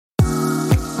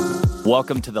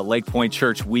Welcome to the Lake Point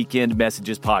Church Weekend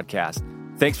Messages Podcast.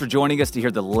 Thanks for joining us to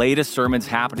hear the latest sermons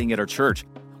happening at our church.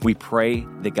 We pray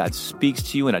that God speaks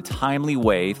to you in a timely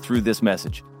way through this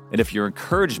message. And if you're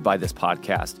encouraged by this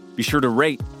podcast, be sure to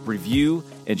rate, review,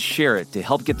 and share it to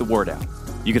help get the word out.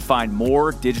 You can find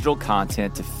more digital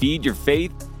content to feed your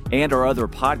faith and our other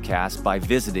podcasts by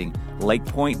visiting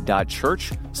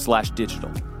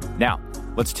lakepoint.church/digital. Now,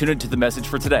 let's tune into the message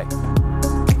for today.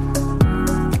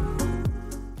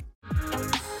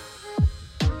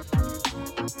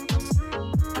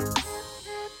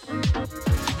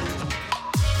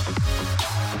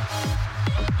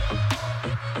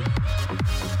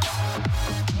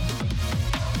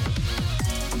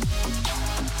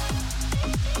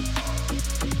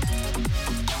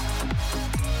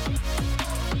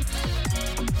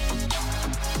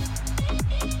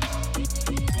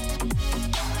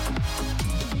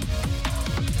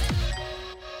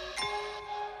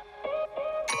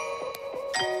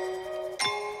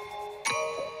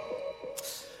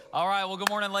 All right, well, good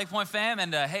morning, Lake Point fam.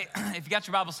 And hey, if you got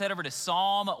your Bibles, head over to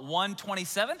Psalm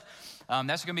 127.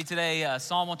 That's going to be today,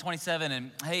 Psalm 127.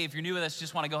 And hey, if you're new with us,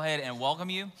 just want to go ahead and welcome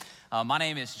you. My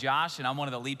name is Josh, and I'm one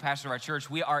of the lead pastors of our church.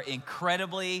 We are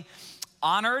incredibly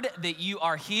honored that you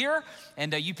are here,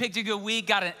 and you picked a good week,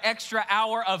 got an extra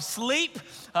hour of sleep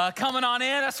coming on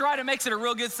in. That's right, it makes it a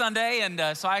real good Sunday,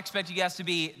 and so I expect you guys to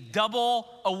be double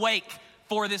awake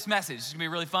for this message. It's going to be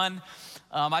really fun.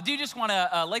 I do just want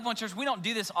to, Lake Point Church, we don't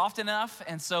do this often enough,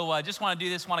 and so just want to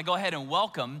do this, want to go ahead and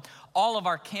welcome all of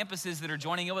our campuses that are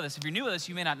joining in with us. If you're new with us,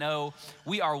 you may not know,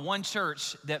 we are one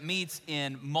church that meets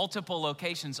in multiple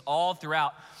locations all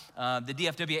throughout the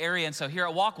DFW area, and so here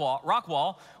at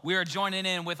Rockwall, we are joining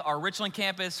in with our Richland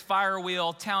campus,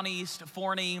 Firewheel, Town East,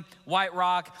 Forney, White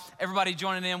Rock, everybody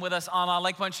joining in with us online,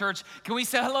 Lake Point Church. Can we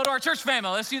say hello to our church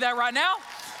family? Let's do that right now.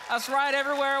 That's right,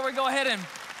 everywhere we go ahead and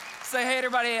say hey,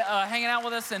 everybody hanging out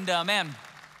with us. And man,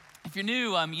 if you're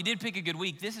new, you did pick a good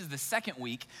week. This is the second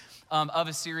week of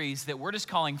a series that we're just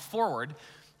calling Forward.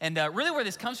 And really where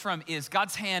this comes from is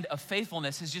God's hand of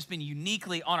faithfulness has just been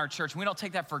uniquely on our church. We don't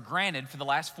take that for granted for the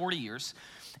last 40 years.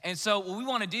 And so what we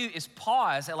want to do is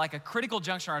pause at like a critical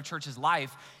juncture in our church's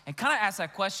life and kind of ask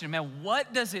that question, man,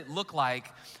 what does it look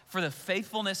like for the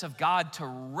faithfulness of God to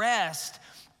rest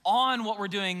on what we're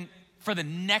doing for the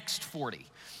next 40?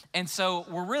 And so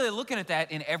we're really looking at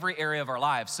that in every area of our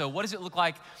lives. So what does it look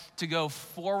like to go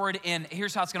forward in,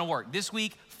 here's how it's gonna work. This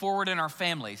week, forward in our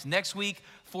families. Next week,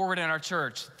 forward in our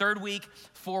church. Third week,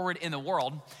 forward in the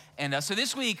world. And so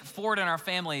this week, forward in our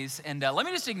families. And let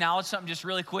me just acknowledge something just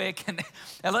really quick. And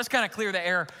let's kind of clear the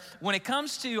air. When it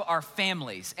comes to our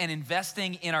families and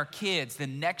investing in our kids, the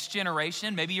next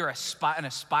generation, maybe you're an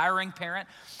aspiring parent.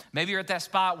 Maybe you're at that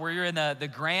spot where you're in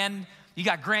you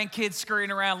got grandkids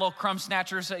scurrying around, little crumb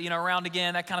snatchers, around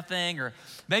again, that kind of thing. Or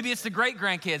maybe it's the great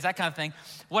grandkids, that kind of thing.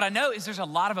 What I know is there's a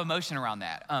lot of emotion around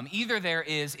that. Either there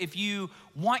is, if you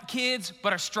want kids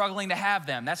but are struggling to have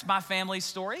them. That's my family's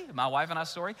story, my wife and I's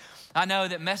story. I know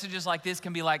that messages like this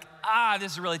can be like,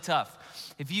 this is really tough.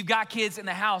 If you've got kids in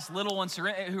the house, little ones who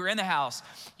are in the house,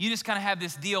 you just kind of have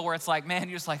this deal where it's like, man,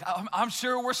 you're just like, I'm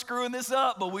sure we're screwing this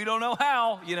up, but we don't know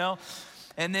how,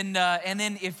 And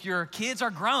then if your kids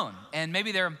are grown and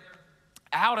maybe they're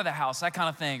out of the house, that kind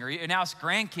of thing, or now it's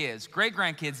grandkids,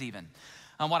 great-grandkids even.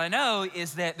 What I know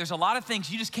is that there's a lot of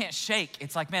things you just can't shake.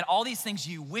 It's like, man, all these things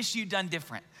you wish you'd done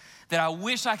different, that I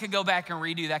wish I could go back and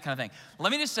redo, that kind of thing.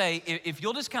 Let me just say, if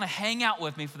you'll just kind of hang out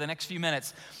with me for the next few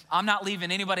minutes, I'm not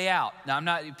leaving anybody out.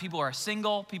 Now, people are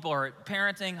single, people are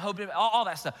parenting, hoping, all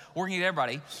that stuff, working with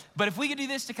everybody. But if we could do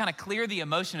this to kind of clear the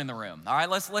emotion in the room, all right,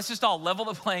 let's just all level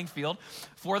the playing field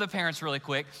for the parents really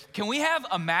quick. Can we have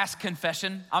a mass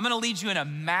confession? I'm gonna lead you in a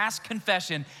mass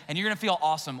confession, and you're gonna feel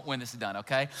awesome when this is done,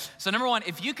 okay? So number one,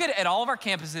 if you could, at all of our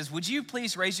campuses, would you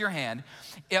please raise your hand?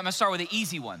 I'm gonna start with the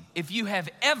easy one. If you have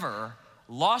ever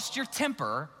lost your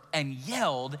temper and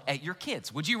yelled at your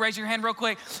kids. Would you raise your hand real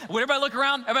quick? Would everybody look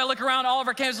around? Everybody look around. All of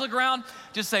our campuses look around.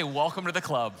 Just say, welcome to the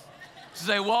club. Just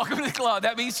say, welcome to the club.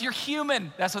 That means you're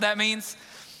human. That's what that means.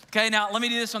 Okay, now let me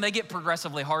do this one. They get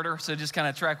progressively harder, so just kind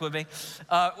of track with me.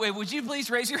 Would you please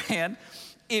raise your hand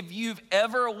if you've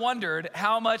ever wondered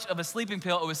how much of a sleeping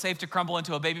pill it was safe to crumble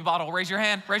into a baby bottle? Raise your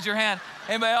hand, raise your hand.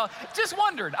 Anybody else? Just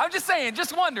wondered. I'm just saying,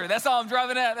 just wonder. That's all I'm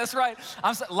driving at. That's right.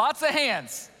 Lots of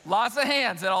hands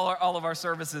at all of our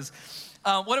services.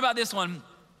 What about this one?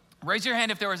 Raise your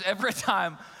hand if there was ever a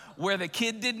time where the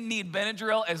kid didn't need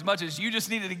Benadryl as much as you just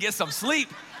needed to get some sleep.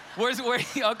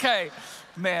 Okay,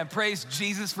 man, praise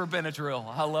Jesus for Benadryl.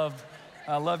 I love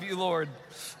I love you, Lord.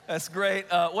 That's great.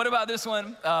 What about this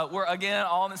one? We're, again,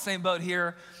 all in the same boat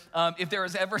here. If there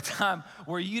was ever a time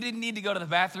where you didn't need to go to the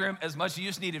bathroom as much as you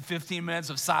just needed 15 minutes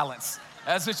of silence.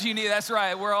 That's what you need. That's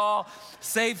right. We're all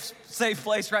safe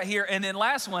place right here. And then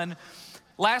last one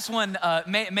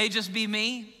may just be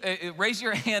me. Raise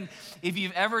your hand if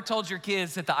you've ever told your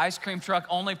kids that the ice cream truck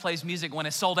only plays music when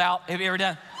it's sold out. Have you ever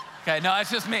done? Okay, no,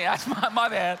 it's just me. That's my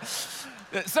bad.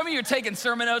 Some of you are taking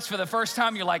sermon notes for the first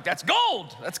time. You're like, that's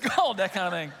gold, that kind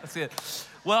of thing. That's it.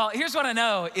 Well, here's what I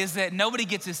know is that nobody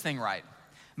gets this thing right.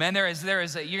 Man, there is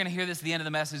you're gonna hear this at the end of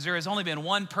the message. There has only been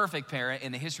one perfect parent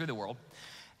in the history of the world.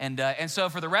 And so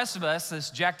for the rest of us,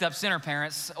 as jacked up sinner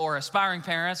parents or aspiring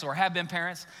parents or have been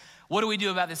parents, what do we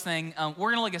do about this thing?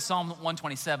 We're gonna look at Psalm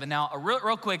 127. Now,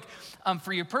 real quick,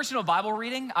 for your personal Bible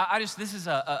reading, this is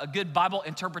a good Bible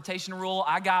interpretation rule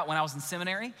I got when I was in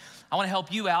seminary. I wanna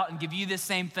help you out and give you this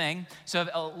same thing. So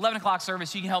 11 o'clock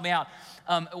service, you can help me out.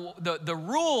 The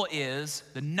rule is,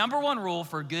 the number one rule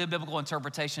for good biblical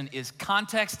interpretation is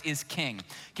context is king.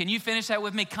 Can you finish that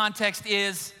with me? Context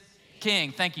is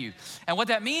king, thank you. And what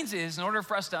that means is, in order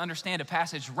for us to understand a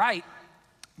passage right,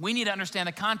 we need to understand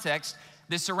the context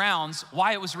that surrounds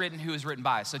why it was written, who it was written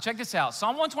by. So check this out.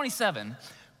 Psalm 127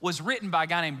 was written by a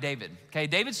guy named David. Okay,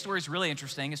 David's story is really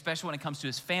interesting, especially when it comes to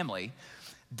his family.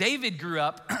 David grew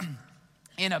up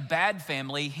in a bad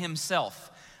family himself.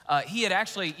 He had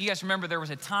actually, you guys remember there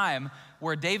was a time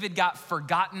where David got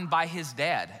forgotten by his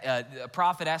dad. A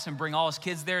prophet asked him to bring all his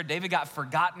kids there. David got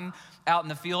forgotten out in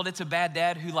the field. It's a bad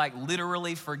dad who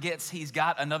literally forgets he's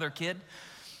got another kid.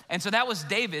 And so that was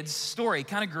David's story.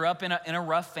 Kind of grew up in a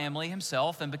rough family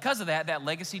himself. And because of that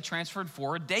legacy transferred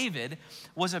forward. David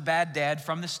was a bad dad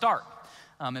from the start.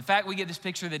 In fact, we get this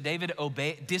picture that David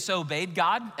disobeyed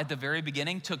God at the very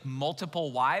beginning, took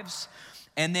multiple wives.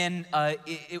 And then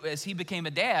as he became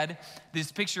a dad,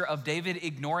 this picture of David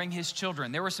ignoring his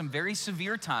children. There were some very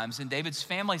severe times in David's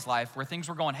family's life where things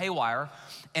were going haywire.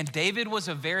 And David was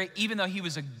even though he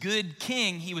was a good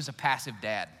king, he was a passive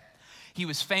dad. He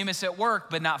was famous at work,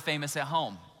 but not famous at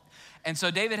home. And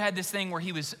so David had this thing where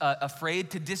he was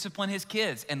afraid to discipline his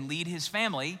kids and lead his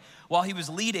family while he was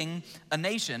leading a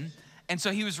nation. And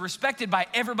so he was respected by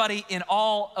everybody in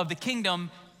all of the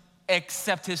kingdom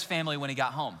except his family when he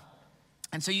got home.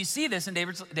 And so you see this in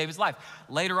David's life.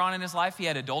 Later on in his life, he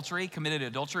had committed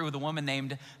adultery with a woman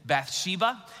named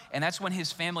Bathsheba. And that's when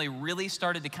his family really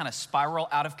started to kind of spiral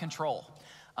out of control.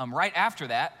 Right after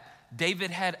that,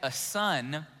 David had a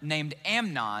son named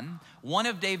Amnon. One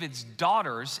of David's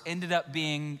daughters ended up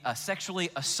being sexually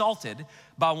assaulted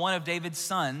by one of David's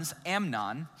sons,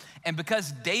 Amnon. And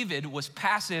because David was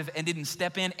passive and didn't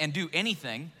step in and do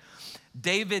anything,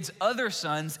 David's other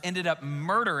sons ended up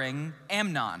murdering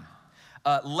Amnon.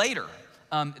 Later,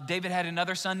 David had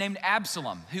another son named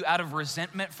Absalom, who out of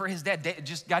resentment for his dad,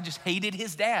 God just hated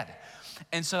his dad.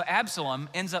 And so Absalom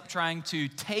ends up trying to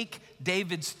take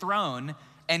David's throne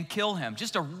and kill him.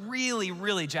 Just a really,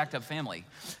 really jacked up family.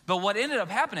 But what ended up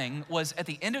happening was at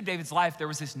the end of David's life, there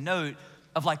was this note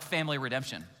of family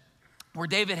redemption, where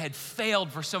David had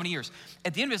failed for so many years.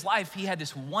 At the end of his life, he had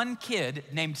this one kid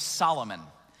named Solomon.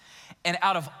 And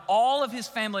out of all of his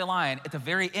family line, at the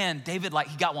very end, David,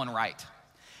 he got one right.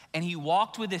 And he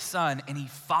walked with his son and he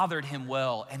fathered him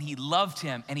well and he loved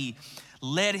him and he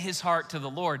led his heart to the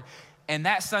Lord. And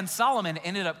that son Solomon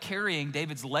ended up carrying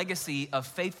David's legacy of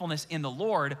faithfulness in the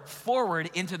Lord forward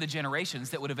into the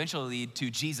generations that would eventually lead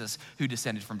to Jesus, who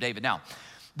descended from David. Now,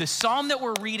 the psalm that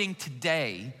we're reading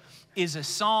today is a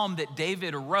psalm that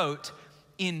David wrote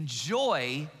in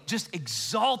joy, just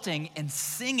exalting and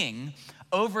singing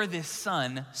over this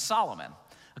son, Solomon.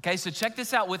 Okay, so check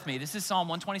this out with me. This is Psalm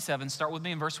 127. Start with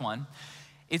me in verse 1.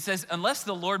 It says, unless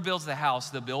the Lord builds the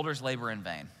house, the builders labor in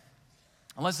vain.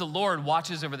 Unless the Lord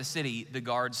watches over the city, the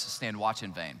guards stand watch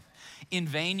in vain. In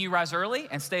vain you rise early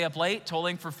and stay up late,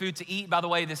 toiling for food to eat. By the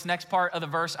way, this next part of the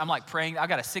verse, I'm praying. I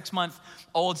got a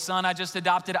 6-month-old son I just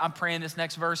adopted. I'm praying this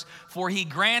next verse. For he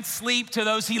grants sleep to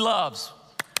those he loves.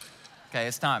 Okay,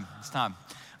 it's time.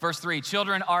 Verse 3,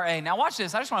 children are now watch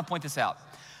this. I just want to point this out.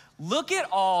 Look at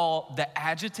all the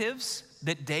adjectives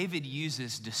that David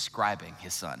uses describing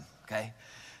his son, okay?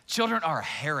 Children are a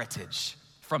heritage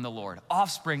from the Lord,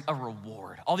 offspring, a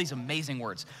reward. All these amazing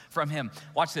words from him.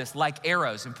 Watch this, like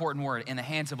arrows, important word, in the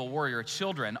hands of a warrior.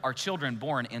 Children are children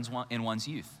born in one's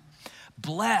youth.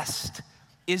 Blessed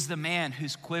is the man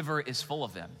whose quiver is full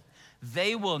of them.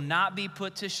 They will not be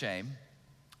put to shame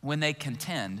when they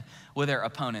contend with their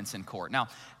opponents in court. Now,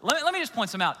 let me just point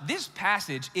some out. This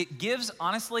passage, it gives,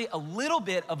 honestly, a little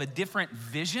bit of a different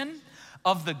vision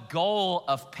of the goal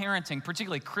of parenting,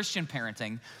 particularly Christian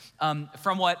parenting,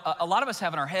 from what a lot of us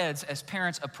have in our heads as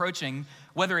parents approaching,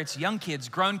 whether it's young kids,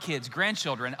 grown kids,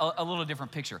 grandchildren, a little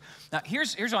different picture. Now,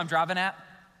 here's what I'm driving at.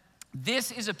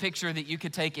 This is a picture that you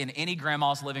could take in any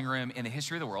grandma's living room in the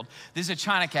history of the world. This is a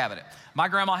china cabinet. My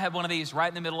grandma had one of these right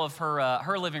in the middle of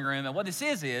her living room, and what this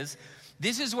is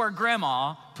this is where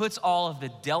grandma puts all of the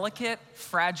delicate,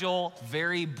 fragile,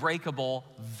 very breakable,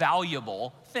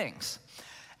 valuable things.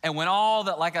 And when all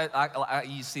the, like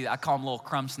you see, I call them little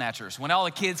crumb snatchers. When all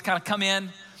the kids kind of come in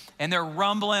and they're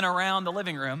rumbling around the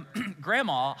living room,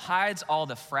 grandma hides all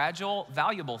the fragile,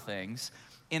 valuable things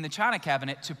in the china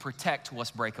cabinet to protect what's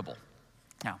breakable.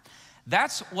 Now,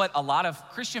 that's what a lot of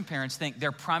Christian parents think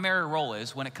their primary role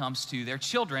is when it comes to their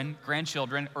children,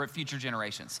 grandchildren, or future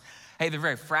generations. Hey, they're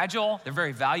very fragile, they're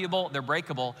very valuable, they're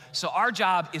breakable, so our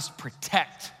job is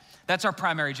protect. That's our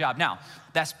primary job. Now,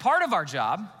 that's part of our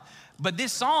job, but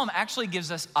this psalm actually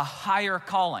gives us a higher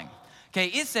calling. Okay,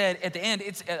 it said at the end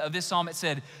of this psalm, it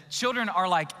said, children are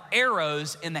like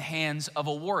arrows in the hands of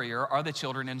a warrior, are the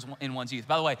children in one's youth.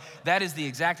 By the way, that is the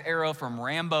exact arrow from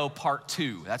Rambo Part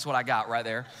 2. That's what I got right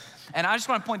there. And I just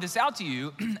want to point this out to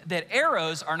you, that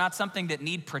arrows are not something that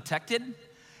need protected.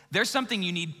 They're something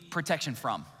you need protection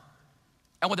from.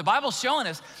 And what the Bible's showing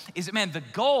us is that, man, the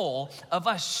goal of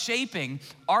us shaping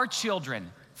our children,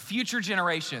 future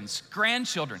generations,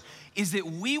 grandchildren, is that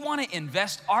we want to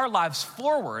invest our lives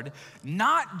forward,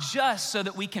 not just so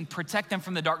that we can protect them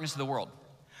from the darkness of the world.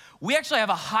 We actually have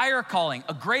a higher calling,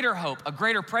 a greater hope, a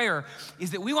greater prayer,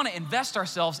 is that we want to invest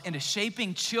ourselves into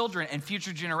shaping children and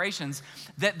future generations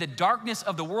that the darkness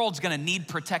of the world is going to need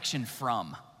protection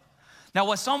from. Now,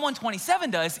 what Psalm 127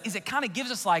 does is it kind of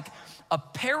gives us like a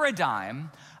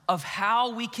paradigm of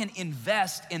how we can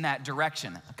invest in that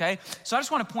direction, okay? So I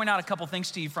just want to point out a couple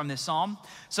things to you from this psalm.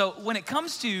 So when it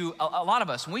comes to a lot of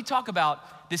us, when we talk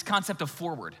about this concept of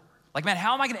forward, like, man,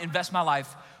 how am I going to invest my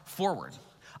life forward?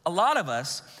 A lot of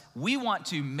us, we want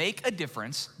to make a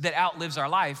difference that outlives our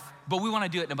life, but we want to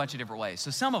do it in a bunch of different ways.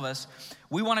 So some of us,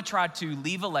 we want to try to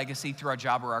leave a legacy through our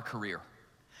job or our career.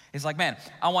 It's like, man,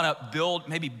 I want to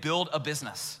build a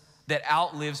business that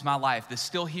outlives my life, that's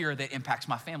still here, that impacts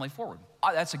my family forward.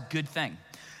 That's a good thing.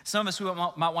 Some of us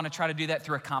might want to try to do that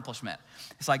through accomplishment.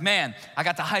 It's like, man, I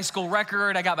got the high school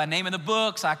record, I got my name in the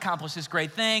books, I accomplished this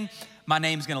great thing, my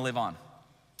name's gonna live on.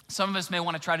 Some of us may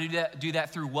want to try to do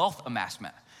that through wealth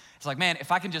amassment. It's like, man,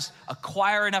 if I can just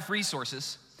acquire enough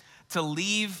resources to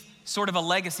leave sort of a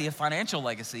legacy, a financial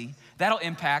legacy, that'll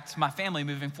impact my family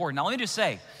moving forward. Now, let me just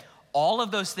say, all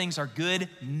of those things are good,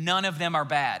 none of them are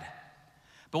bad.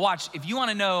 But watch, if you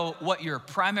want to know what your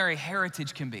primary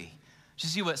heritage can be,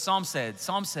 just see what Psalm said.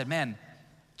 Psalm said, man,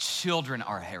 children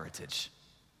are a heritage.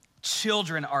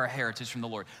 Children are a heritage from the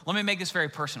Lord. Let me make this very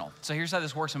personal. So here's how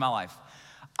this works in my life.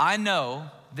 I know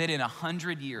that in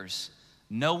 100 years,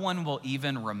 no one will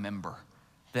even remember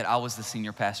that I was the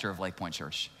senior pastor of Lake Point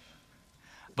Church.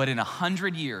 But in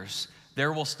 100 years,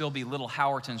 there will still be little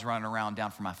Howertons running around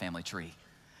down from my family tree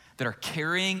that are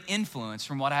carrying influence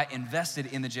from what I invested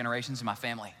in the generations of my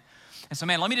family. And so,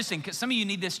 man, let me just think, some of you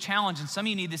need this challenge and some of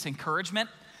you need this encouragement,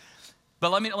 but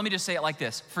let me just say it like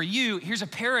this. For you, here's a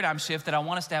paradigm shift that I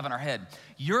want us to have in our head.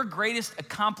 Your greatest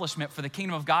accomplishment for the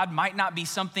kingdom of God might not be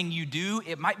something you do,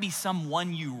 it might be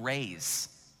someone you raise.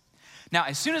 Now,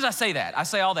 as soon as I say that, I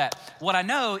say all that, what I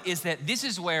know is that this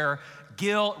is where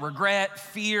guilt, regret,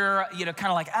 fear, kind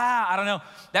of like, I don't know.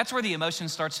 That's where the emotion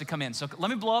starts to come in. So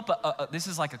let me blow up, this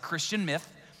is like a Christian myth.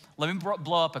 Let me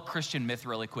blow up a Christian myth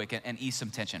really quick and ease some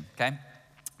tension, okay?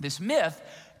 This myth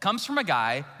comes from a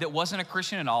guy that wasn't a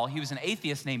Christian at all. He was an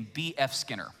atheist named B.F.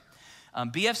 Skinner.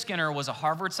 B.F. Skinner was a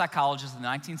Harvard psychologist in the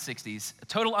 1960s, a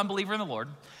total unbeliever in the Lord.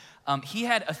 He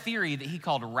had a theory that he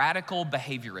called radical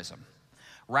behaviorism.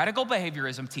 Radical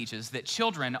behaviorism teaches that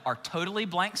children are totally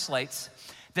blank slates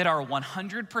that are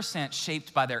 100%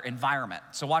 shaped by their environment.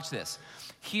 So watch this.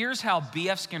 Here's how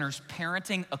B.F. Skinner's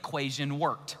parenting equation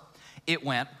worked. It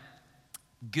went,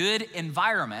 good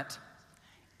environment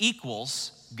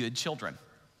equals good children.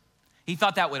 He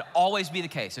thought that would always be the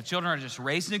case. If children are just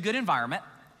raised in a good environment,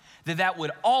 that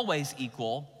would always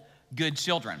equal good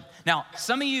children. Now,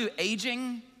 some of you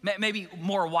aging, maybe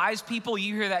more wise people,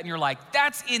 you hear that and you're like,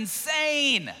 that's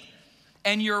insane.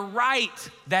 And you're right,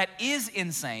 that is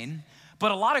insane.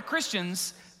 But a lot of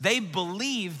Christians, they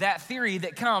believe that theory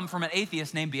that come from an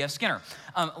atheist named B.F. Skinner.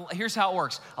 Here's how it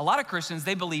works. A lot of Christians,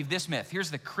 they believe this myth. Here's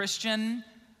the Christian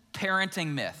parenting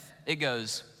myth. It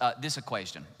goes, this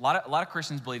equation. A lot of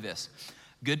Christians believe this.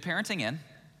 Good parenting in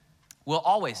will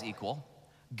always equal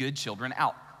good children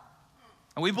out.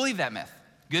 And we believe that myth.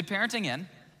 Good parenting in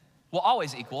will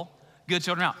always equal good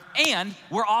children out. And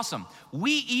we're awesome.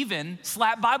 We even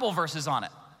slap Bible verses on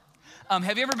it.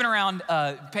 Have you ever been around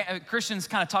Christians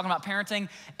kind of talking about parenting?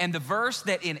 And the verse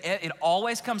that it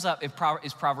always comes up is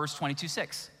Proverbs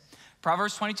 22:6.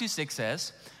 Proverbs 22:6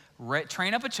 says,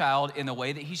 train up a child in the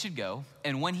way that he should go,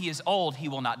 and when he is old, he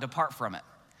will not depart from it.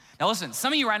 Now listen,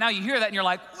 some of you right now, you hear that and you're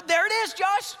like, there it is,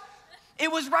 Josh.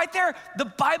 It was right there. The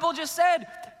Bible just said,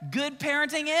 good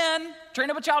parenting in, train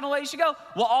up a child in the way he should go,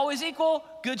 will always equal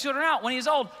good children out. When he is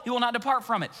old, he will not depart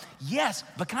from it. Yes,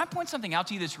 but can I point something out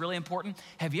to you that's really important?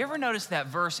 Have you ever noticed that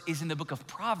verse is in the book of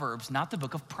Proverbs, not the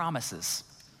book of promises?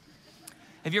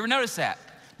 Have you ever noticed that?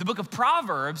 The book of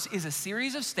Proverbs is a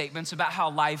series of statements about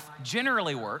how life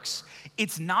generally works.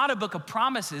 It's not a book of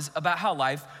promises about how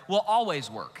life will always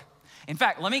work. In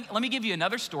fact, let me give you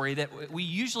another story that we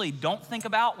usually don't think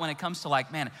about when it comes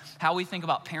to how we think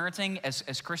about parenting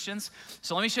as Christians.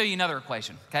 So let me show you another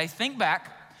equation, okay? Think back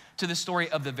to the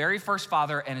story of the very first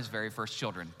father and his very first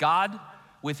children. God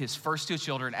with his first two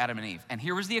children, Adam and Eve. And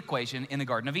here was the equation in the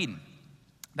Garden of Eden.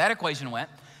 That equation went,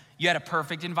 you had a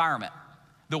perfect environment.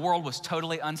 The world was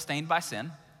totally unstained by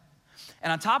sin.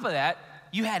 And on top of that,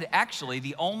 you had actually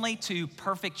the only two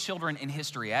perfect children in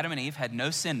history. Adam and Eve had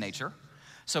no sin nature.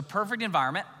 So perfect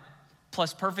environment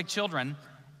plus perfect children.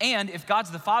 And if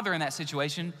God's the father in that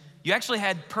situation, you actually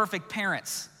had perfect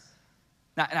parents.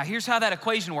 Now here's how that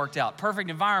equation worked out. Perfect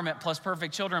environment plus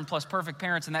perfect children plus perfect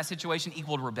parents in that situation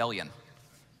equaled rebellion.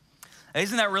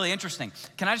 Isn't that really interesting?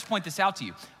 Can I just point this out to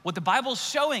you? What the Bible's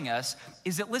showing us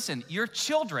is that, listen, your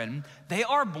children, they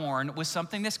are born with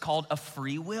something that's called a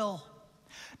free will.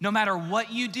 No matter what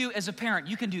you do as a parent,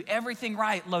 you can do everything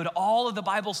right, load all of the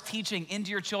Bible's teaching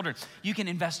into your children. You can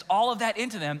invest all of that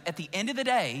into them. At the end of the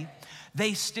day,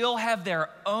 they still have their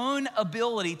own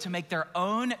ability to make their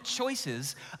own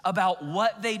choices about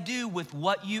what they do with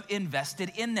what you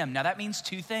invested in them. Now, that means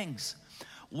two things.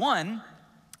 One,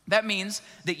 that means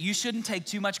that you shouldn't take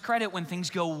too much credit when things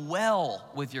go well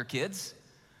with your kids.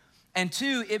 And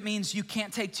two, it means you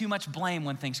can't take too much blame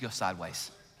when things go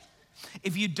sideways.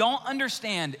 If you don't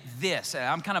understand this, and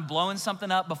I'm kind of blowing something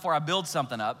up before I build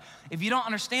something up. If you don't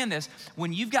understand this,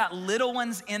 when you've got little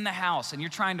ones in the house and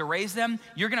you're trying to raise them,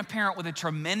 you're gonna parent with a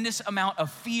tremendous amount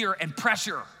of fear and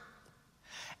pressure.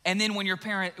 And then when your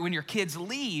kids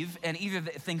leave and either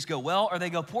things go well or they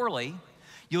go poorly,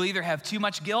 you'll either have too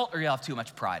much guilt or you'll have too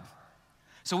much pride.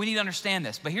 So we need to understand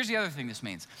this. But here's the other thing this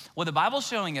means. What the Bible's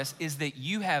showing us is that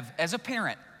you have, as a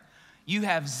parent, you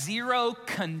have zero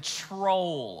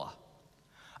control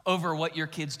over what your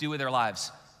kids do with their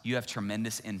lives. You have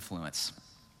tremendous influence.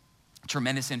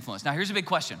 Tremendous influence. Now, here's a big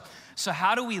question. So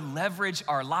how do we leverage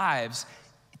our lives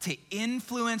to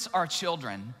influence our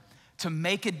children to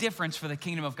make a difference for the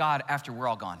kingdom of God after we're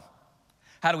all gone?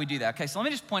 How do we do that? Okay, so let me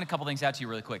just point a couple things out to you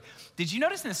really quick. Did you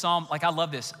notice in the Psalm, I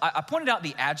love this. I pointed out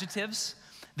the adjectives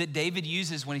that David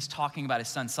uses when he's talking about his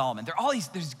son Solomon.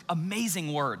 There's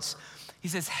amazing words. He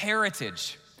says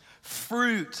heritage,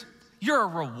 fruit, you're a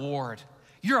reward.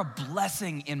 You're a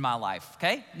blessing in my life,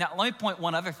 okay? Now, let me point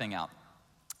one other thing out.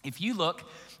 If you look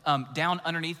down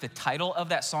underneath the title of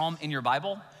that psalm in your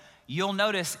Bible, you'll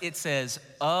notice it says,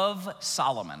 of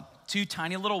Solomon. Two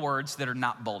tiny little words that are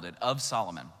not bolded, of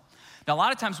Solomon. Now, a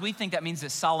lot of times we think that means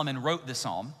that Solomon wrote the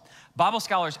psalm. Bible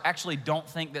scholars actually don't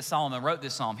think that Solomon wrote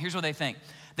this psalm. Here's what they think.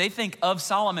 They think of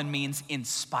Solomon means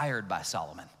inspired by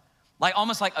Solomon.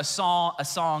 Almost like a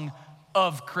song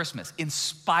of Christmas,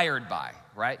 inspired by,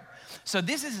 right? So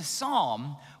this is a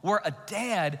psalm where a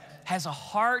dad has a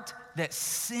heart that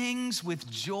sings with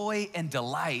joy and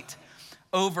delight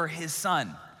over his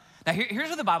son. Now here's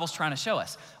what the Bible's trying to show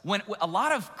us. When a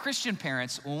lot of Christian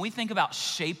parents, when we think about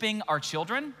shaping our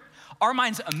children, our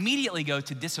minds immediately go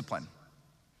to discipline.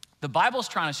 The Bible's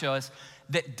trying to show us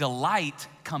that delight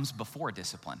comes before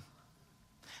discipline.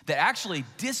 That actually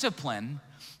discipline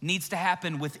needs to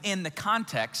happen within the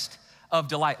context of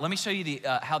delight. Let me show you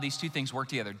how these two things work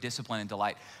together, discipline and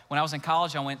delight. When I was in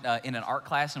college, I went in an art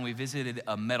class and we visited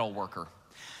a metal worker.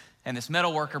 And this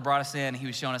metal worker brought us in. He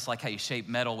was showing us how you shape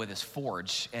metal with his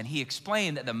forge. And he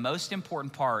explained that the most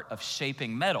important part of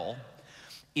shaping metal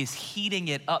is heating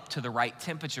it up to the right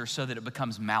temperature so that it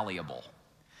becomes malleable.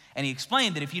 And he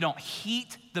explained that if you don't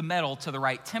heat the metal to the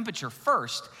right temperature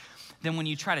first, then when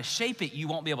you try to shape it, you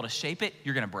won't be able to shape it,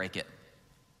 you're gonna break it.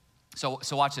 So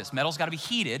watch this, metal's gotta be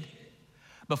heated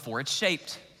before it's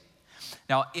shaped.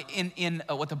 Now, in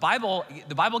what the Bible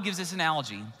gives this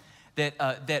analogy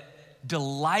that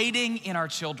delighting in our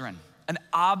children, an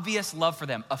obvious love for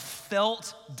them, a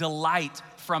felt delight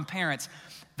from parents,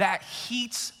 that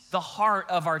heats the heart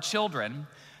of our children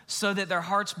so that their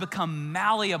hearts become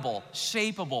malleable,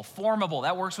 shapeable, formable.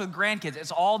 That works with grandkids.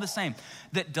 It's all the same.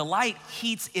 That delight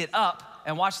heats it up.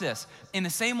 And watch this. In the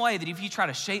same way that if you try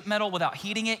to shape metal without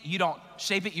heating it, you don't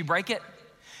shape it, you break it.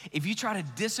 If you try to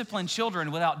discipline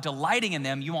children without delighting in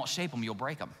them, you won't shape them, you'll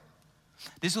break them.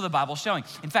 This is what the Bible's showing.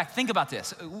 In fact, think about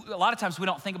this. A lot of times we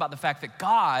don't think about the fact that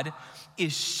God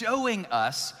is showing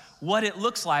us what it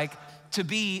looks like to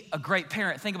be a great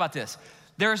parent. Think about this.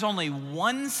 There's only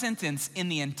one sentence in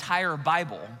the entire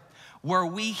Bible where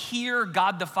we hear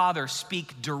God the Father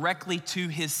speak directly to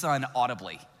his son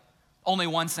audibly. Only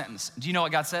one sentence. Do you know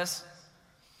what God says?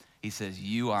 He says,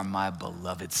 "You are my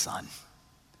beloved son.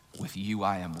 With you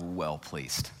I am well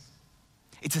pleased."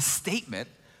 It's a statement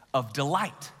of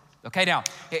delight. Okay, now,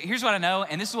 here's what I know,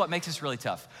 and this is what makes this really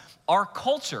tough. Our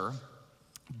culture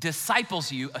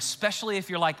disciples you, especially if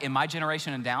you're like in my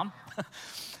generation and down.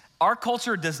 Our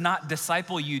culture does not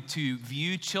disciple you to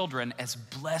view children as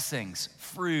blessings,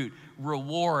 fruit,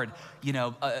 reward,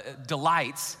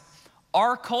 delights.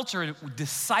 Our culture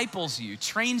disciples you,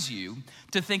 trains you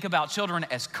to think about children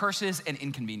as curses and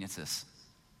inconveniences.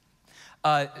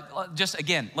 Just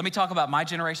again, let me talk about my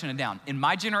generation and down. In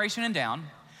my generation and down,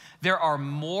 there are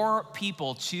more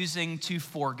people choosing to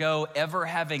forego ever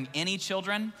having any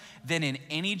children than in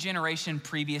any generation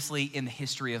previously in the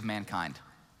history of mankind.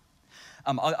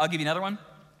 I'll give you another one.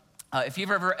 If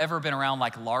you've ever been around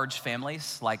like large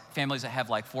families, like families that have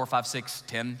like 4, 5, 6,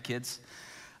 10 kids,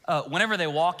 whenever they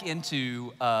walk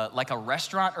into like a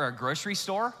restaurant or a grocery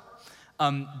store,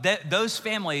 those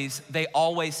families, they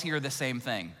always hear the same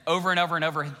thing. Over and over and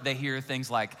over, they hear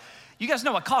things like, "You guys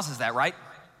know what causes that, right?"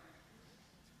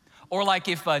 Or like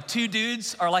if two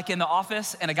dudes are like in the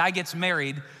office and a guy gets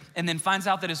married and then finds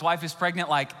out that his wife is pregnant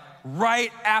like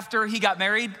right after he got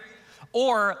married.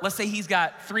 Or let's say he's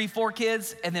got 3, 4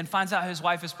 kids and then finds out his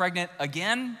wife is pregnant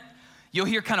again. You'll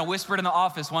hear kind of whispered in the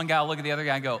office, one guy will look at the other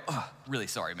guy and go, "Oh, really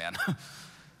sorry, man."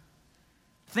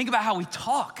 Think about how we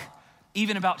talk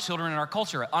even about children in our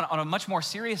culture. On a much more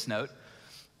serious note,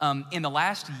 in the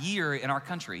last year in our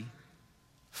country,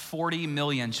 40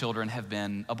 million children have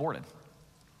been aborted.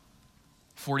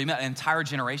 40 million, an entire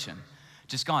generation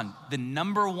just gone. The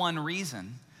number one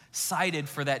reason cited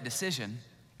for that decision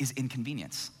is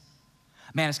inconvenience.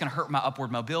 Man, it's gonna hurt my upward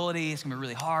mobility. It's gonna be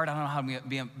really hard. I don't know how I'm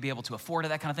gonna be able to afford it,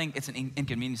 that kind of thing. It's an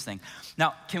inconvenience thing.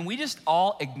 Now, can we just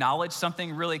all acknowledge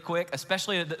something really quick,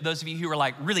 especially those of you who are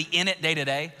like really in it day to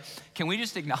day? Can we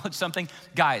just acknowledge something?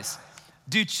 Guys,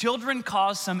 do children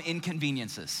cause some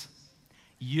inconveniences?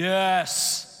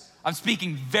 Yes. I'm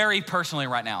speaking very personally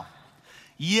right now.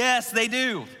 Yes, they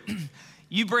do.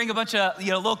 You bring a bunch of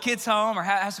little kids home or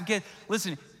have some kids.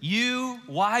 Listen, you,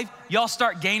 wife, y'all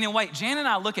start gaining weight. Jan and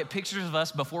I look at pictures of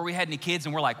us before we had any kids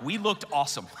and we're like, we looked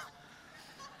awesome.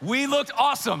 We looked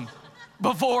awesome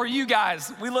before you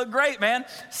guys. We look great, man.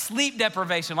 Sleep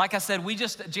deprivation. Like I said,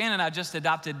 Jan and I just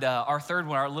adopted our third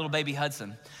one, our little baby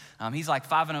Hudson. He's like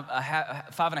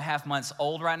 5.5 months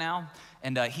old right now.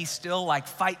 And he's still like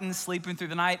fighting, sleeping through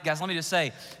the night. Guys, let me just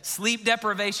say, sleep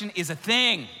deprivation is a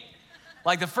thing.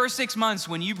 Like the first 6 months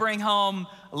when you bring home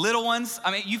little ones,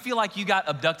 I mean, you feel like you got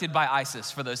abducted by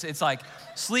ISIS for those. It's like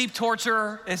sleep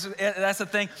torture, that's the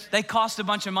thing. They cost a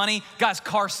bunch of money. Guys,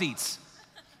 car seats.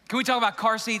 Can we talk about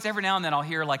car seats? Every now and then I'll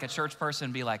hear like a church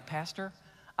person be like, "Pastor,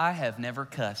 I have never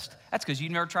cussed." That's because you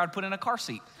never tried to put in a car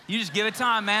seat. You just give it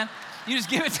time, man. You just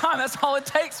give it time. That's all it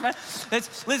takes, man.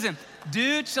 Listen,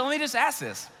 so let me just ask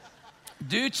this.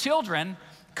 Do children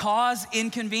cause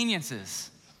inconveniences?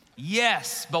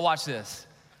 Yes, but watch this.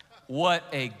 What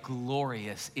a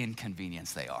glorious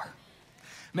inconvenience they are.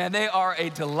 Man, they are a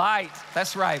delight.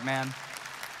 That's right, man.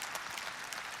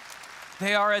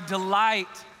 They are a delight.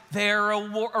 They are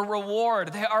a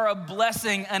reward. They are a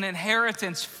blessing, an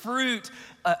inheritance, fruit,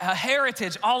 a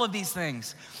heritage, all of these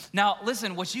things. Now,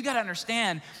 listen, what you got to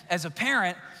understand as a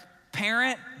parent,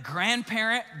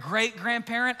 grandparent,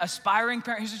 great-grandparent, aspiring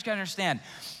parent, here's what you got to understand,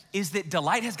 is that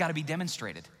delight has got to be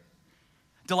demonstrated.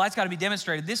 Delight's got to be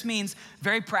demonstrated. This means,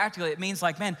 very practically, it means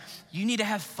like, man, you need to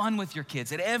have fun with your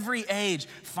kids. At every age,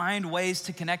 find ways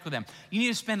to connect with them. You need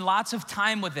to spend lots of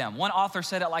time with them. One author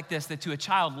said it like this, that to a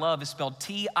child, love is spelled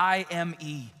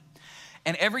T-I-M-E.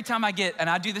 And every time I get, and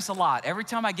I do this a lot, every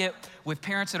time I get with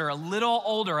parents that are a little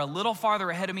older, a little farther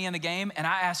ahead of me in the game, and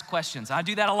I ask questions, I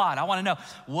do that a lot. I want to know,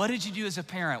 what did you do as a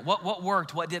parent? What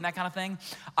worked, what didn't, that kind of thing.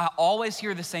 I always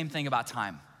hear the same thing about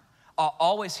time. I'll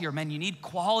always hear, man, you need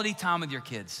quality time with your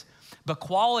kids. But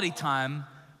quality time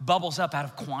bubbles up out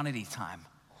of quantity time.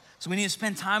 So we need to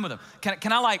spend time with them.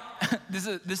 Can I like, this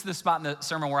is the spot in the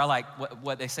sermon where I like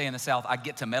what they say in the South, I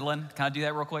get to meddling. Can I do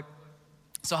that real quick?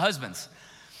 So husbands,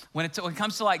 When it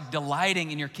comes to like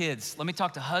delighting in your kids, let me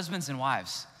talk to husbands and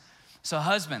wives. So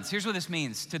husbands, here's what this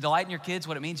means. To delight in your kids,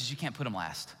 what it means is you can't put them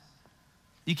last.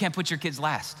 You can't put your kids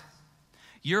last.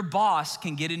 Your boss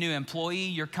can get a new employee,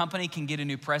 your company can get a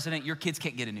new president, your kids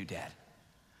can't get a new dad.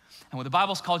 And what the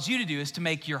Bible's called you to do is to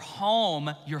make your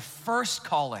home your first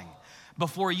calling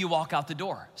before you walk out the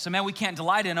door. So man, we can't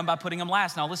delight in them by putting them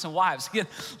last. Now listen, wives,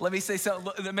 let me say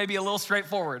something that may be a little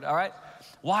straightforward, all right?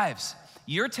 Wives,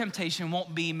 your temptation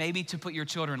won't be maybe to put your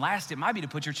children last, it might be to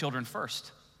put your children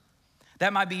first.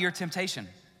 That might be your temptation.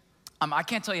 I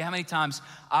can't tell you how many times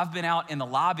I've been out in the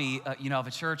lobby, of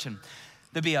a church, and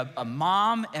there'd be a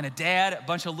mom and a dad, a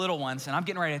bunch of little ones, and I'm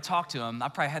getting ready to talk to them. I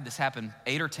probably had this happen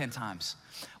 8 or 10 times,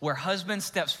 where husband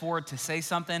steps forward to say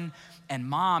something, and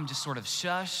mom just sort of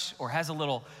shush or has a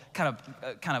little kind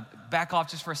of back off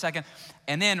just for a second,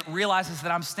 and then realizes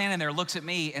that I'm standing there, looks at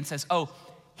me, and says, "Oh,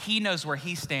 he knows where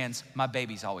he stands. My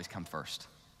babies always come first."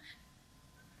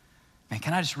 Man,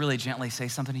 can I just really gently say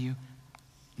something to you?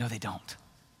 No, they don't.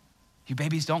 Your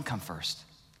babies don't come first.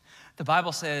 The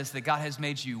Bible says that God has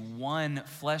made you one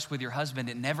flesh with your husband.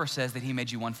 It never says that he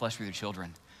made you one flesh with your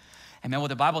children. And man, what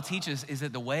the Bible teaches is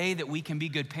that the way that we can be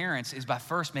good parents is by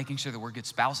first making sure that we're good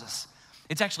spouses.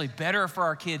 It's actually better for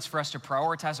our kids for us to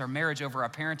prioritize our marriage over our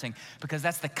parenting, because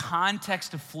that's the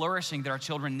context of flourishing that our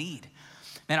children need.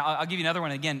 And I'll give you another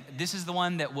one. Again, this is the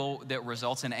one that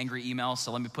results in angry emails.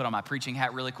 So let me put on my preaching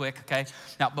hat really quick, okay?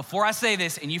 Now, before I say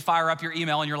this and you fire up your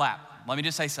email in your lap, let me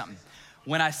just say something.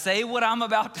 When I say what I'm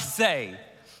about to say,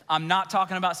 I'm not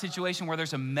talking about a situation where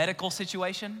there's a medical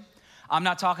situation. I'm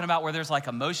not talking about where there's like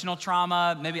emotional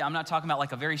trauma. Maybe I'm not talking about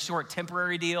like a very short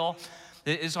temporary deal.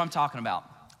 This is what I'm talking about.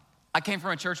 I came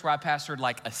from a church where I pastored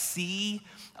like a sea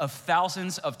of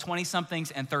thousands of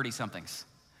 20-somethings and 30-somethings.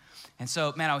 And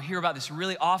so, man, I'll hear about this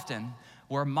really often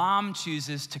where mom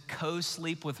chooses to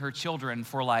co-sleep with her children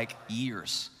for like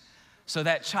years. So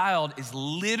that child is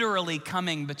literally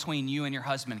coming between you and your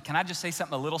husband. Can I just say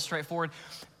something a little straightforward?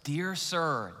 Dear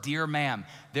sir, dear ma'am,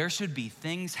 there should be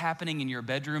things happening in your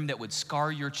bedroom that would scar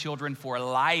your children for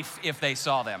life if they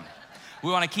saw them.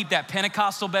 We want to keep that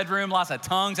Pentecostal bedroom, lots of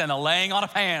tongues and the laying on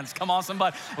of hands. Come on,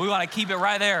 somebody. We want to keep it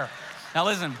right there. Now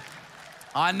listen,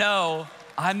 I know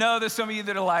there's some of you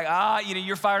that are like,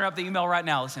 you're firing up the email right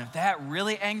now. Listen, if that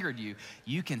really angered you,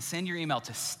 you can send your email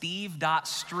to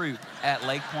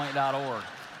steve.stroop@lakepoint.org,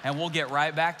 and we'll get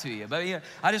right back to you. But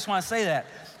I just want to say that.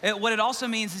 What it also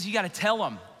means is you got to tell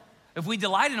them. If we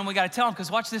delight in them, we got to tell them, because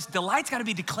watch this, delight's got to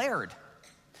be declared.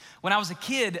 When I was a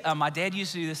kid, my dad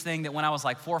used to do this thing that when I was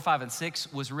like 4, 5, and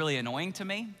 6 was really annoying to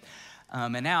me.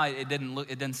 And now it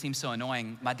doesn't seem so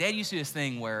annoying. My dad used to do this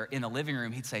thing where in the living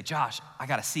room, he'd say, "Josh, I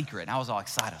got a secret." And I was all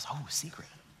excited. I was like, "Oh, secret."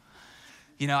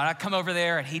 And I'd come over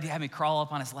there and he'd have me crawl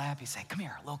up on his lap. He'd say, "Come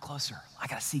here, a little closer. I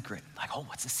got a secret." I'm like, "Oh,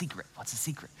 what's the secret? What's the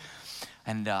secret?"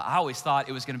 And I always thought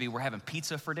it was gonna be we're having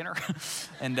pizza for dinner.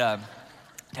 And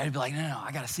Dad'd be like, no,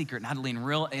 I got a secret. And I'd lean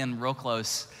real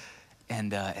close.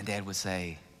 And Dad would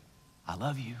say, "I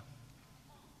love you.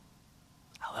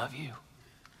 I love you."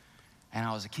 And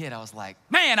I was a kid, I was like,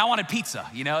 man, I wanted pizza,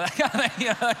 that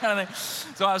kind of thing.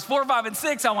 So I was 4, 5, and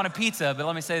 6, I wanted pizza. But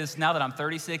let me say this, now that I'm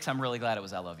 36, I'm really glad it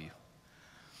was "I love you."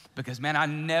 Because man, I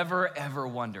never ever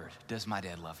wondered, does my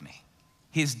dad love me?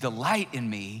 His delight in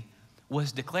me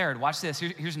was declared. Watch this,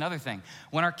 here's another thing.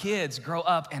 When our kids grow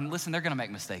up, and listen, they're gonna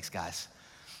make mistakes, guys.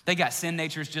 They got sin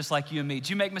natures just like you and me.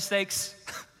 Did you make mistakes?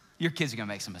 Your kids are gonna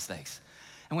make some mistakes.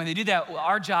 And when they do that,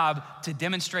 our job to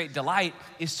demonstrate delight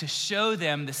is to show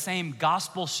them the same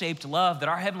gospel-shaped love that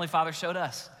our Heavenly Father showed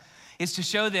us. It's to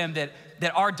show them that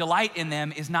our delight in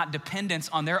them is not dependence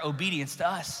on their obedience to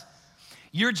us.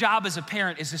 Your job as a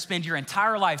parent is to spend your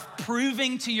entire life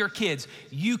proving to your kids,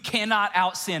 you cannot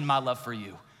out-sin my love for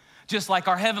you. Just like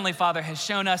our Heavenly Father has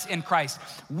shown us in Christ,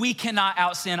 we cannot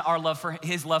out-sin our love for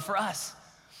His love for us.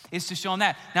 It's to show them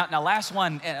that. Now last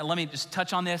one, let me just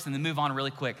touch on this and then move on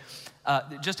really quick.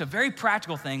 Just a very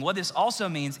practical thing. What this also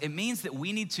means, it means that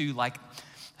we need to,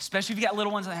 especially if you got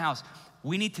little ones in the house,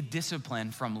 we need to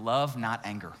discipline from love, not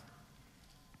anger.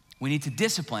 We need to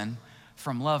discipline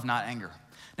from love, not anger.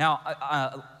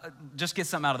 Now, just get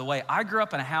something out of the way. I grew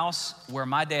up in a house where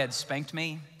my dad spanked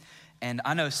me, and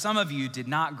I know some of you did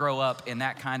not grow up in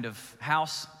that kind of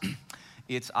house.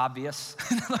 It's obvious.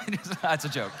 That's a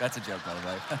joke. That's a joke, by the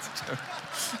way. That's a joke.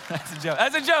 That's a joke.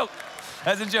 That's a joke.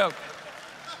 That's a joke.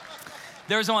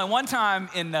 There was only one time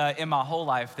in my whole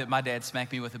life that my dad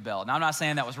spanked me with a belt. Now, I'm not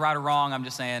saying that was right or wrong. I'm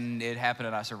just saying it happened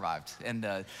and I survived. And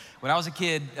when I was a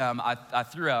kid, I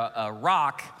threw a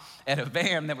rock at a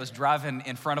van that was driving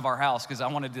in front of our house because I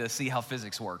wanted to see how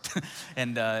physics worked.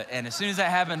 and as soon as that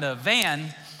happened, the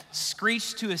van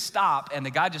screeched to a stop, and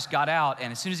the guy just got out.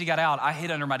 And as soon as he got out, I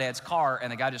hid under my dad's car,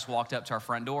 and the guy just walked up to our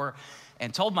front door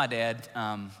and told my dad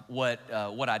what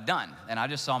I'd done. And I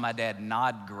just saw my dad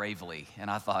nod gravely,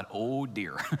 and I thought, oh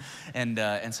dear. and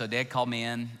so Dad called me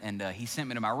in, and he sent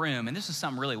me to my room. And this is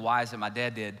something really wise that my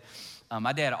dad did.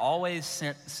 My dad always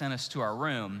sent us to our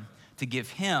room to give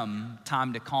him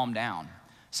time to calm down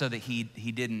so that he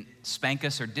didn't spank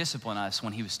us or discipline us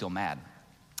when he was still mad.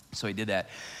 So he did that.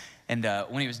 And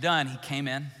when he was done, he came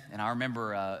in, and I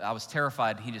remember I was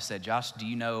terrified. He just said, Josh, do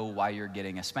you know why you're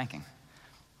getting a spanking?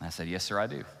 And I said, yes, sir, I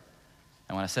do.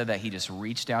 And when I said that, he just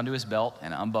reached down to his belt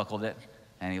and unbuckled it,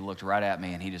 and he looked right at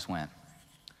me, and he just went,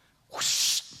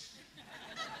 whoosh,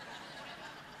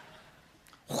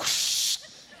 whoosh,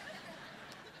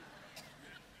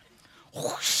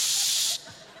 whoosh.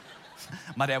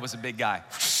 My dad was a big guy.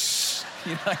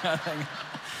 You know, that kind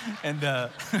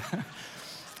of thing.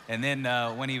 And then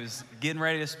when he was getting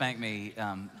ready to spank me,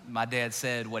 my dad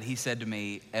said what he said to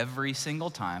me every single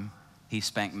time he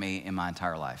spanked me in my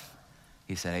entire life.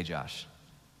 He said, hey, Josh,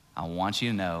 I want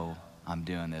you to know I'm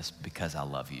doing this because I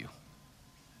love you.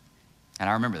 And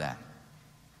I remember that.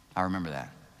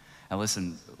 And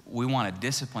listen, we want to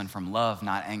discipline from love,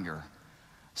 not anger,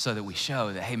 so that we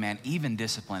show that, hey, man, even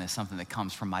discipline is something that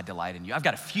comes from my delight in you. I've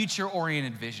got a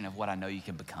future-oriented vision of what I know you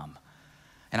can become.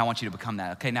 And I want you to become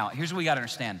that. Okay, now, here's what we got to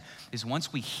understand, is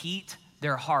once we heat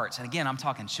their hearts, and again, I'm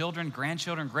talking children,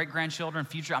 grandchildren, great-grandchildren,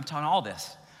 future, I'm talking all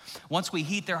this. Once we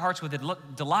heat their hearts with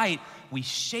delight, we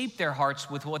shape their hearts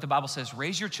with what the Bible says,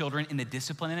 raise your children in the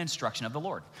discipline and instruction of the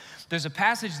Lord. There's a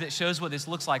passage that shows what this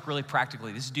looks like really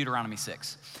practically. This is Deuteronomy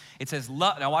 6. It says,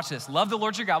 now watch this, love the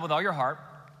Lord your God with all your heart,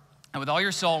 and with all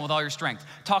your soul and with all your strength.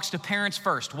 Talks to parents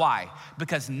first. Why?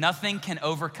 Because nothing can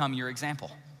overcome your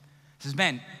example. He says,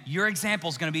 man, your example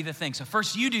is going to be the thing. So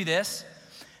first you do this,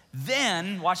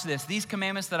 then, watch this, these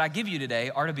commandments that I give you today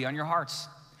are to be on your hearts.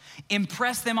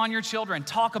 Impress them on your children.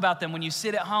 Talk about them when you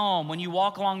sit at home, when you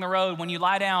walk along the road, when you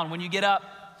lie down, when you get up.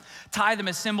 Tie them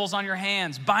as symbols on your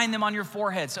hands. Bind them on your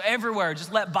forehead. So everywhere,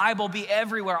 just let Bible be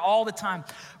everywhere all the time.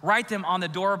 Write them on the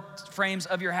door frames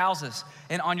of your houses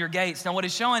and on your gates. Now what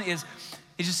it's showing is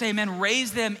just saying, man,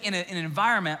 raise them in an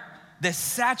environment that's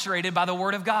saturated by the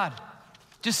Word of God.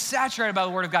 Just saturated by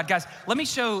the Word of God. Guys, let me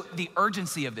show the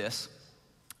urgency of this.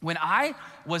 When I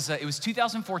was, it was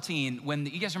 2014, when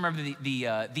you guys remember the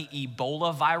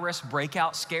Ebola virus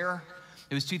breakout scare?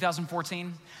 It was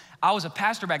 2014. I was a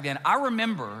pastor back then. I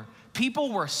remember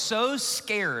people were so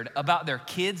scared about their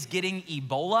kids getting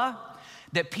Ebola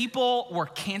that people were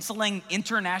canceling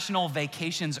international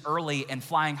vacations early and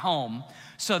flying home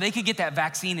so they could get that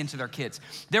vaccine into their kids.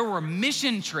 There were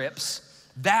mission trips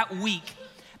that week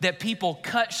that people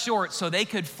cut short so they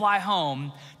could fly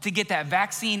home to get that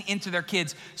vaccine into their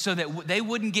kids so that they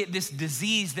wouldn't get this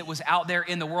disease that was out there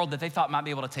in the world that they thought might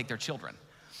be able to take their children.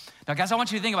 Now, guys, I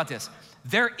want you to think about this.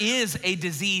 There is a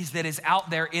disease that is out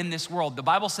there in this world. The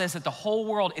Bible says that the whole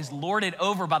world is lorded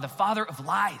over by the father of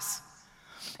lies.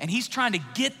 And he's trying to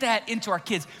get that into our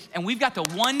kids. And we've got the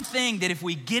one thing that if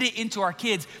we get it into our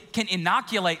kids can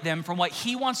inoculate them from what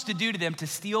he wants to do to them to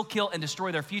steal, kill, and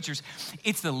destroy their futures.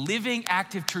 It's the living,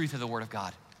 active truth of the Word of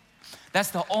God.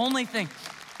 That's the only thing.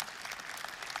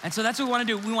 And so that's what we want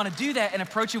to do. We want to do that and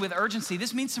approach it with urgency.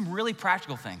 This means some really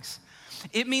practical things.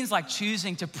 It means like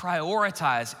choosing to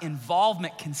prioritize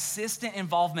involvement, consistent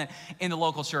involvement in the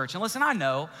local church. And listen, I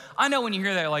know when you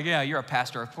hear that, like, yeah, you're a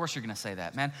pastor. Of course you're going to say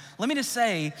that, man. Let me just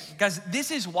say, guys,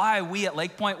 this is why we at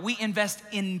Lake Point, we invest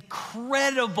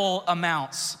incredible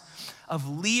amounts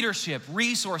of leadership,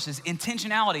 resources,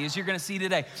 intentionality, as you're going to see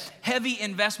today. Heavy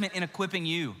investment in equipping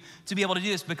you to be able to do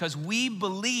this because we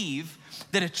believe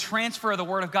that a transfer of the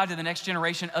Word of God to the next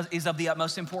generation is of the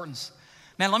utmost importance.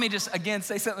 Man, let me just, again,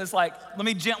 say something that's like, let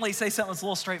me gently say something that's a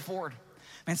little straightforward.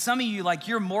 Man, some of you, like,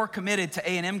 you're more committed to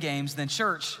A&M games than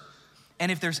church.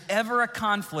 And if there's ever a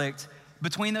conflict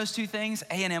between those two things,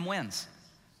 A&M wins.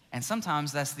 And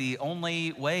sometimes that's the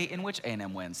only way in which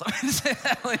A&M wins. Let me say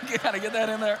that. Like, you gotta get that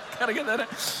in there. Gotta get that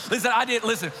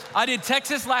in. I did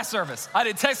Texas last service.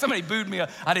 Somebody booed me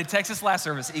up. I did Texas last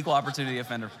service, equal opportunity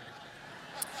offender.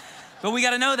 But we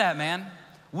gotta know that, man.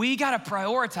 We gotta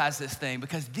prioritize this thing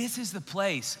because this is the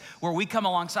place where we come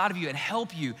alongside of you and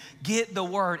help you get the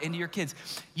Word into your kids.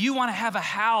 You wanna have a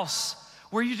house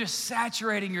where you're just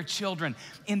saturating your children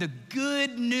in the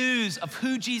good news of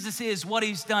who Jesus is, what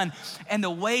he's done, and the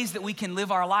ways that we can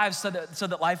live our lives so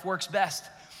that life works best.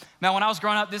 Now, when I was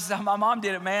growing up, this is how my mom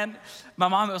did it, man. My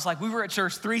mom, it was like we were at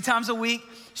church 3 times a week.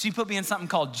 She put me in something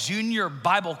called Junior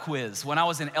Bible Quiz. When I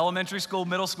was in elementary school,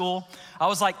 middle school, I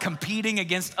was like competing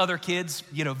against other kids,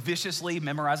 viciously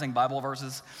memorizing Bible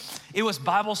verses. It was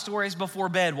Bible stories before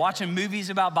bed, watching movies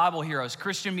about Bible heroes,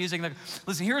 Christian music.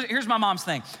 Listen, here's my mom's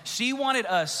thing. She wanted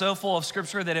us so full of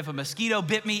scripture that if a mosquito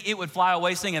bit me, it would fly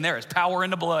away singing, "There is power in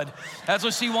the blood." That's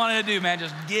what she wanted to do, man.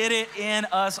 Just get it in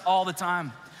us all the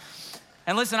time.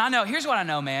 And listen, here's what I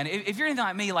know, man. If you're anything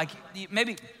like me, like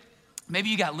maybe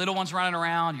you got little ones running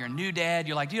around, you're a new dad,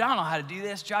 you're like, dude, I don't know how to do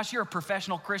this. Josh, you're a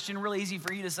professional Christian, really easy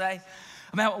for you to say.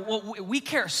 We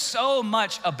care so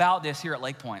much about this here at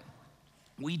Lake Point.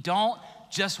 We don't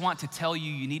just want to tell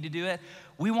you need to do it.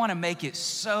 We want to make it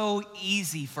so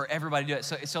easy for everybody to do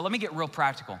it. So let me get real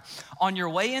practical. On your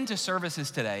way into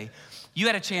services today, you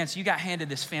had a chance, you got handed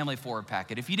this family forward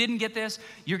packet. If you didn't get this,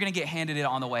 you're gonna get handed it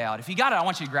on the way out. If you got it, I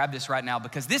want you to grab this right now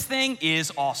because this thing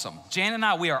is awesome. Jan and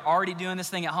I, we are already doing this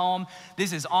thing at home.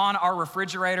 This is on our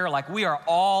refrigerator. Like, we are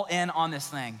all in on this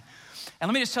thing. And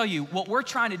let me just tell you, what we're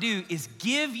trying to do is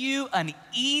give you an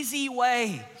easy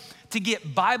way to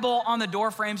get Bible on the door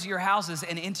frames of your houses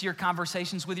and into your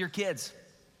conversations with your kids.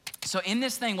 So in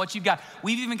this thing, what you've got,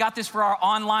 we've even got this for our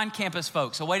online campus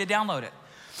folks, a way to download it.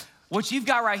 What you've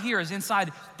got right here is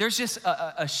inside, there's just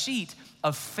a sheet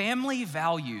of family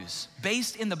values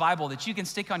based in the Bible that you can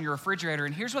stick on your refrigerator.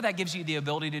 And here's what that gives you the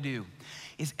ability to do,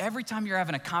 is every time you're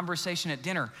having a conversation at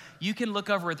dinner, you can look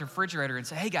over at the refrigerator and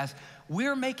say, hey guys,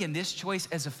 we're making this choice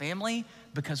as a family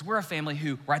because we're a family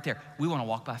who, right there, we wanna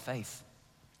walk by faith.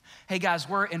 Hey guys,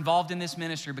 we're involved in this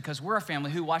ministry because we're a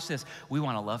family who, watch this, we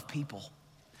wanna love people.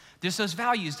 There's those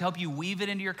values to help you weave it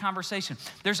into your conversation.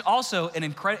 There's also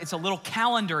it's a little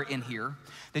calendar in here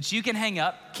that you can hang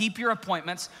up, keep your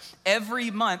appointments. Every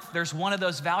month, there's one of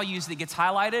those values that gets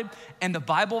highlighted and the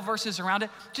Bible verses around it.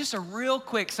 Just a real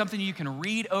quick, something you can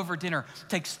read over dinner.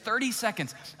 Takes 30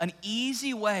 seconds, an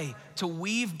easy way to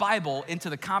weave Bible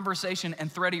into the conversation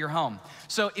and thread of your home.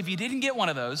 So if you didn't get one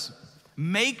of those,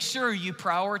 make sure you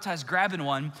prioritize grabbing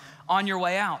one on your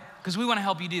way out because we wanna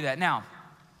help you do that. Now,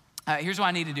 here's what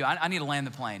I need to do. I need to land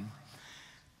the plane.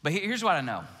 But here's what I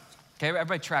know. Okay,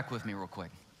 everybody track with me real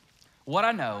quick. What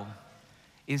I know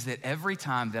is that every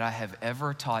time that I have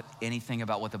ever taught anything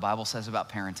about what the Bible says about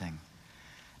parenting,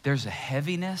 there's a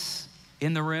heaviness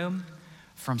in the room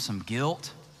from some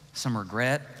guilt, some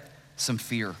regret, some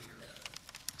fear.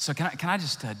 So can I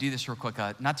just do this real quick?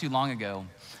 Not too long ago,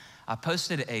 I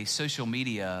posted a social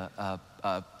media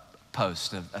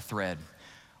post, a thread,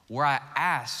 where I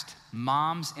asked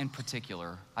moms in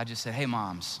particular, I just said, hey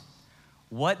moms,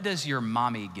 what does your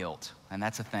mommy guilt, and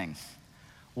that's a thing,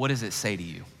 what does it say to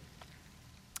you?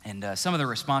 And some of the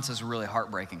responses were really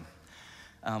heartbreaking.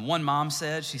 One mom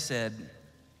said, she said,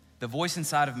 the voice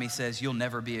inside of me says, you'll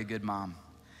never be a good mom.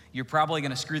 You're probably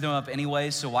gonna screw them up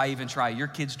anyways, so why even try? Your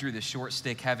kids drew the short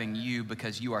stick having you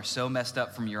because you are so messed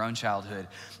up from your own childhood.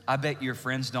 I bet your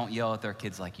friends don't yell at their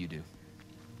kids like you do.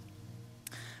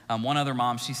 One other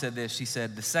mom, she said this, she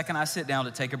said, the second I sit down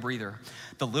to take a breather,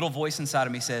 the little voice inside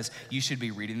of me says, you should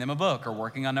be reading them a book or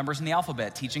working on numbers in the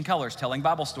alphabet, teaching colors, telling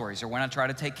Bible stories, or when I try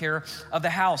to take care of the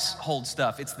household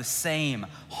stuff. It's the same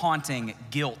haunting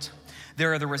guilt.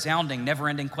 There are the resounding,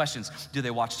 never-ending questions. Do they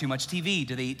watch too much TV?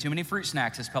 Do they eat too many fruit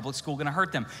snacks? Is public school gonna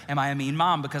hurt them? Am I a mean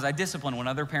mom because I discipline when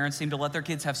other parents seem to let their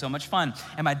kids have so much fun?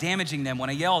 Am I damaging them when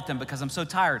I yell at them because I'm so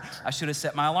tired? I should have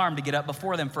set my alarm to get up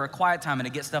before them for a quiet time and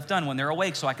to get stuff done when they're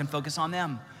awake so I can focus on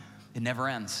them. It never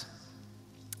ends.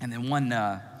 And then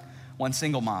one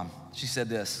single mom, she said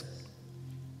this.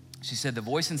 She said, the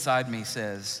voice inside me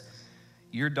says,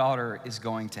 your daughter is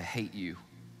going to hate you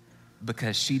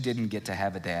because she didn't get to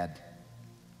have a dad.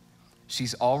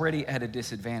 She's already at a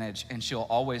disadvantage and she'll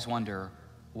always wonder,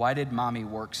 why did mommy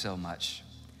work so much?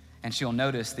 And she'll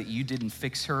notice that you didn't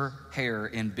fix her hair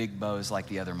in big bows like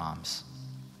the other moms.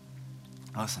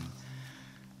 Listen,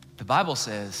 the Bible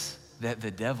says that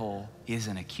the devil is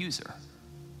an accuser.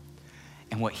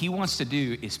 And what he wants to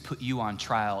do is put you on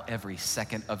trial every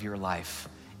second of your life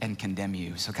and condemn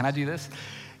you. So can I do this?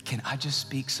 Can I just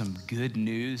speak some good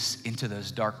news into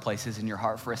those dark places in your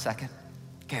heart for a second?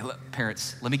 Okay, look,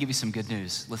 parents, let me give you some good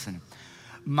news. Listen,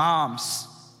 moms,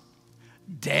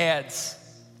 dads,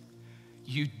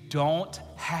 you don't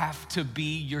have to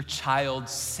be your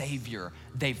child's savior.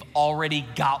 They've already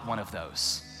got one of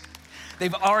those.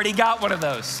 They've already got one of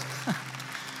those.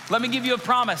 Let me give you a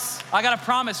promise. I got a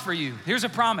promise for you. Here's a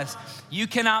promise. You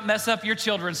cannot mess up your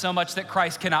children so much that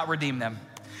Christ cannot redeem them.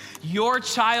 Your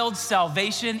child's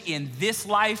salvation in this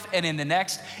life and in the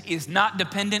next is not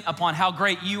dependent upon how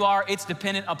great you are. It's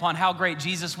dependent upon how great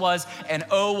Jesus was. And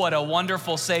oh, what a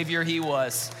wonderful Savior he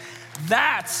was.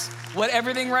 That's what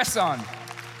everything rests on.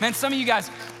 Man, some of you guys,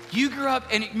 you grew up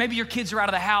and maybe your kids are out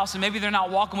of the house and maybe they're not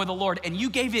walking with the Lord and you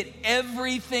gave it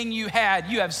everything you had.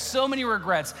 You have so many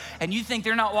regrets and you think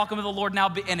they're not walking with the Lord now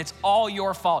and it's all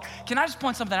your fault. Can I just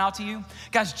point something out to you?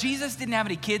 Guys, Jesus didn't have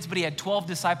any kids, but he had 12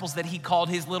 disciples that he called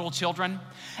his little children.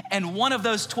 And one of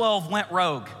those 12 went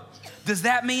rogue. Does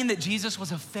that mean that Jesus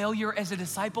was a failure as a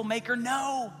disciple maker?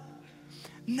 No.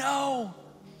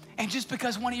 And just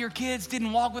because one of your kids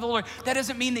didn't walk with the Lord, that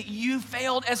doesn't mean that you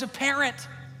failed as a parent.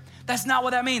 That's not what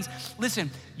that means.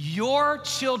 Listen, your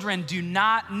children do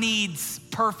not need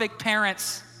perfect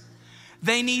parents.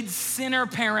 They need sinner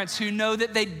parents who know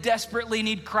that they desperately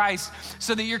need Christ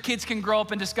so that your kids can grow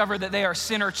up and discover that they are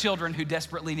sinner children who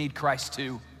desperately need Christ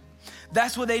too.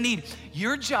 That's what they need.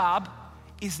 Your job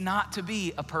is not to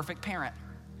be a perfect parent.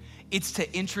 It's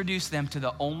to introduce them to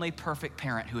the only perfect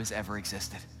parent who has ever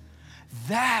existed.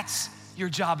 That's your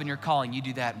job and your calling. You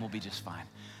do that and we'll be just fine.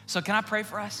 So can I pray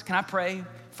for us? Can I pray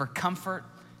for comfort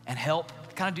and help?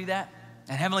 Can I do that?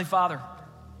 And Heavenly Father,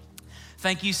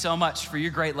 thank you so much for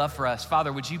your great love for us.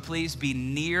 Father, would you please be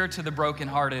near to the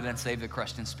brokenhearted and save the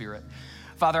crushed in spirit?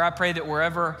 Father, I pray that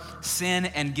wherever sin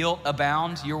and guilt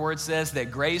abound, your word says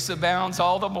that grace abounds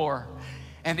all the more.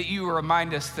 And that you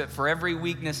remind us that for every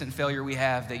weakness and failure we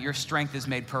have, that your strength is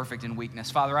made perfect in weakness.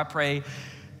 Father, I pray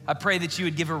that you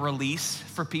would give a release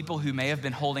for people who may have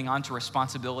been holding on to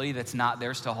responsibility that's not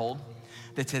theirs to hold,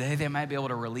 that today they might be able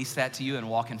to release that to you and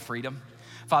walk in freedom.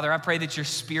 Father, I pray that your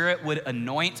Spirit would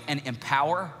anoint and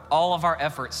empower all of our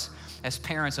efforts as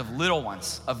parents of little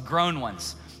ones, of grown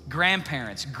ones,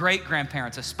 grandparents,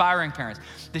 great-grandparents, aspiring parents,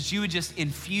 that you would just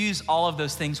infuse all of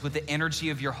those things with the energy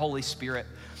of your Holy Spirit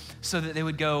so that they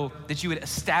would go, that you would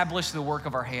establish the work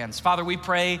of our hands. Father, we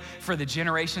pray for the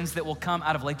generations that will come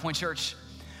out of Lake Point Church.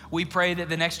 We pray that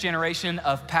the next generation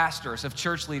of pastors, of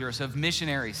church leaders, of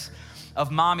missionaries,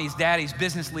 of mommies, daddies,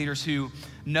 business leaders who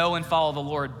know and follow the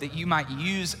Lord, that you might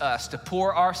use us to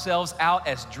pour ourselves out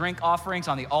as drink offerings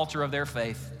on the altar of their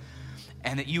faith,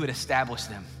 and that you would establish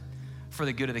them for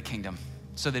the good of the kingdom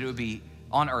so that it would be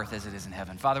on earth as it is in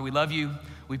heaven. Father, we love you.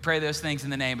 We pray those things in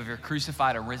the name of your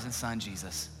crucified and risen Son,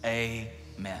 Jesus. Amen.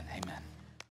 Amen.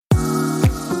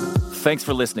 Thanks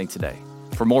for listening today.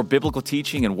 For more biblical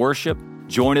teaching and worship,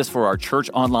 join us for our Church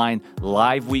Online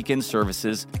live weekend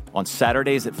services on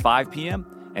Saturdays at 5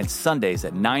 p.m. and Sundays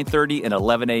at 9:30 and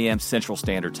 11 a.m. Central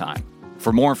Standard Time.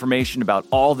 For more information about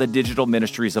all the digital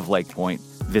ministries of Lake Point,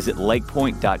 visit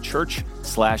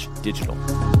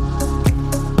lakepoint.church/digital.